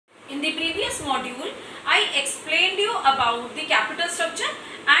In the previous module, I explained you about the capital structure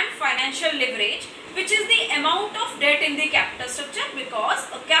and financial leverage, which is the amount of debt in the capital structure, because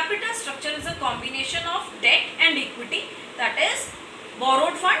a capital structure is a combination of debt and equity, that is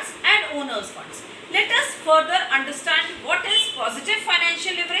borrowed funds and owners funds. Let us further understand what is positive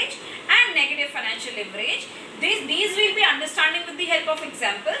financial leverage and negative financial leverage. These will be understanding with the help of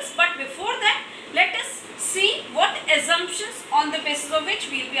examples, but before that, let us see what assumptions on the basis of which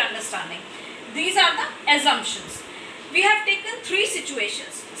we will be understanding. These are the assumptions. We have taken three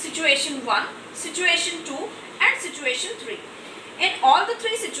situations: situation 1, situation 2 and situation 3. In all the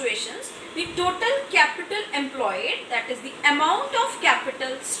three situations, the total capital employed, that is the amount of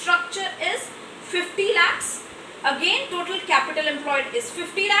capital structure, is 50 lakhs. Again, total capital employed is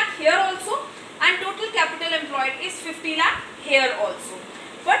 50 lakh here also, and total capital employed is 50 lakh here also.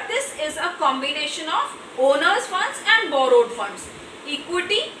 But this is a combination of owners funds and borrowed funds,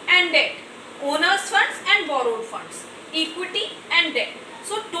 equity and debt, owners funds and borrowed funds, equity and debt.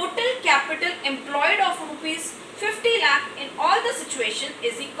 So total capital employed of rupees 50 lakh in all the situation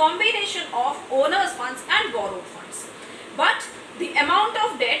is the combination of owners funds and borrowed funds. But the amount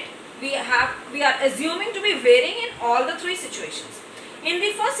of debt we are assuming to be varying in all the three situations. In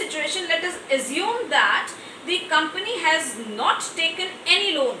the first situation, let us assume that the company has not taken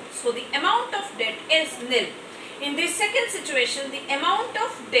any loan, so the amount of debt is nil. In the second situation, the amount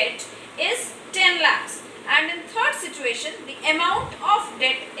of debt is 10 lakhs, and in third situation, the amount of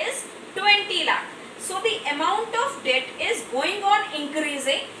debt is 20 lakh. So the amount of debt is going on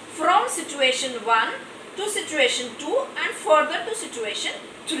increasing from situation 1 to situation 2 and further to situation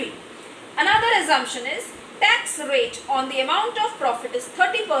 3. Another assumption is tax rate on the amount of profit is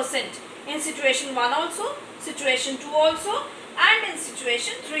 30% in situation 1 also, situation 2 also, and in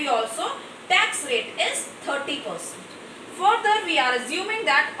situation 3 also. Tax rate is 30%. Further, we are assuming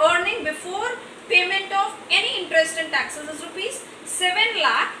that earning before payment of any interest and taxes is rupees 7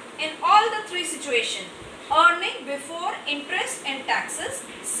 lakh in all the three situations. Earning before interest and taxes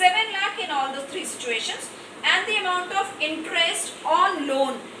 7 lakh in all the three situations, and the amount of interest on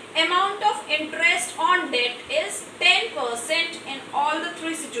loan, amount of interest on debt is 10% in all the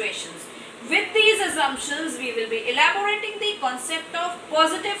three situations. With these assumptions, we will be elaborating the concept of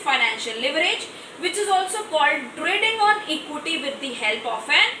positive financial leverage, which is also called trading on equity with the help of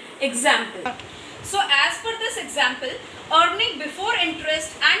an example. So as per this example, earning before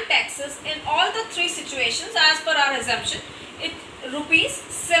interest and taxes in all the three situations as per our assumption, it rupees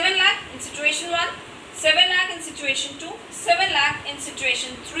 7 lakh in situation 1, 7 lakh in situation 2, 7 lakh in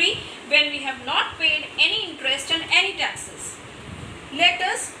situation 3, when we have not paid any interest and any taxes. Let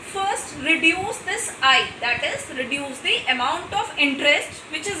us first reduce this I, that is reduce the amount of interest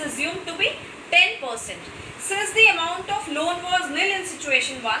which is assumed to be 10%. Since the amount of loan was nil in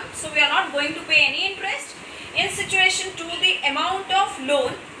situation 1, so we are not going to pay any interest. In situation 2, the amount of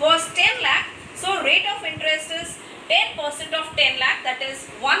loan was 10 lakh, so rate of interest is 10% of 10 lakh, that is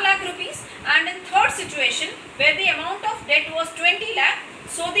 1 lakh rupees. And in third situation, where the amount of debt was 20 lakh,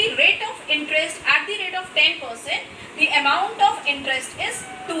 so the rate of interest at the rate of 10%, the amount of interest is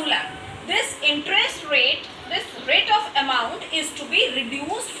 2 lakh. This interest rate, this rate of amount is to be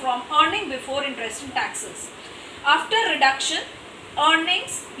reduced from earning before interest and taxes. After reduction,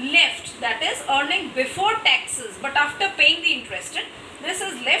 earnings left, that is earning before taxes but after paying the interest, this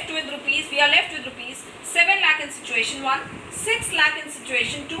is left with rupees, we are left with rupees 7 lakh in situation 1, 6 lakh in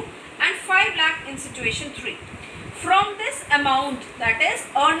situation 2 and 5 lakh in situation 3. From this amount, that is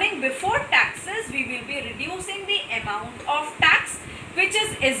earning before taxes, we will be reducing the amount of tax which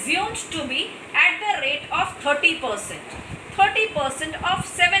is assumed to be at the rate of 30%. 30% of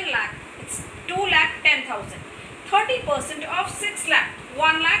 7 lakh, it's 2 lakh 10,000. 30% of 6 lakh,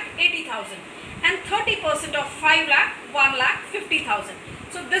 1 lakh 80,000. And 30% of 5 lakh, 1 lakh 50,000.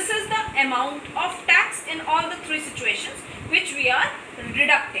 So this is the amount of tax in all the three situations which we are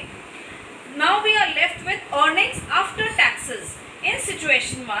deducting. Now we are left with earnings after taxes. In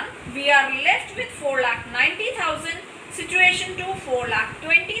situation 1, we are left with 4 lakh 90,000, situation 2 4 lakh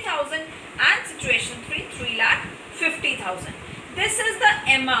 20,000 and situation 3 3 lakh 50,000. This is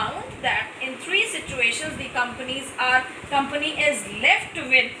the amount that in three situations the company is left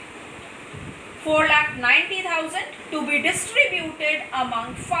with 4 lakh 90,000 to be distributed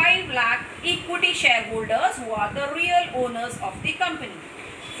among 5 lakh equity shareholders who are the real owners of the company.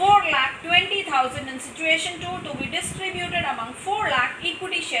 4 lakh 20,000 in situation 2 to be distributed among 4 lakh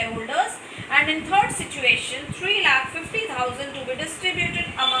equity shareholders, and in third situation 3 lakh 50,000 to be distributed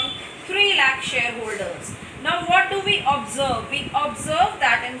among 3 lakh shareholders. Now what do we observe? We observe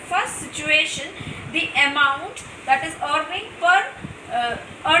that in first situation the amount, that is earning per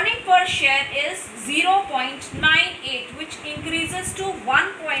Earning per share is 0.98, which increases to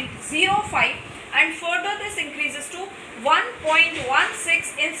 1.05, and further this increases to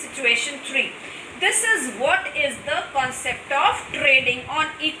 1.16 in situation 3. This is what is the concept of trading on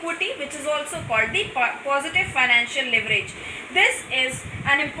equity, which is also called the positive financial leverage. This is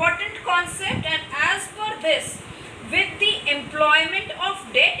an important concept, and as per this, with the employment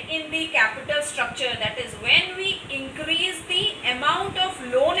of debt in the capital structure, that is when we increase the amount of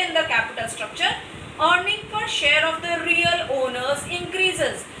loan in the capital structure, earning per share of the real owners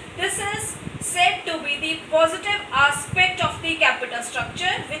increases. This is said to be the positive aspect of the capital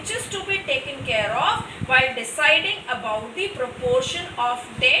structure, which is to be taken care of while deciding about the proportion of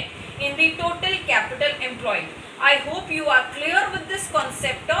debt in the total capital employed. I hope you are clear with this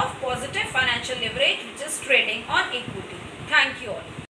concept of positive financial leverage, which is trading on equity. Thank you all.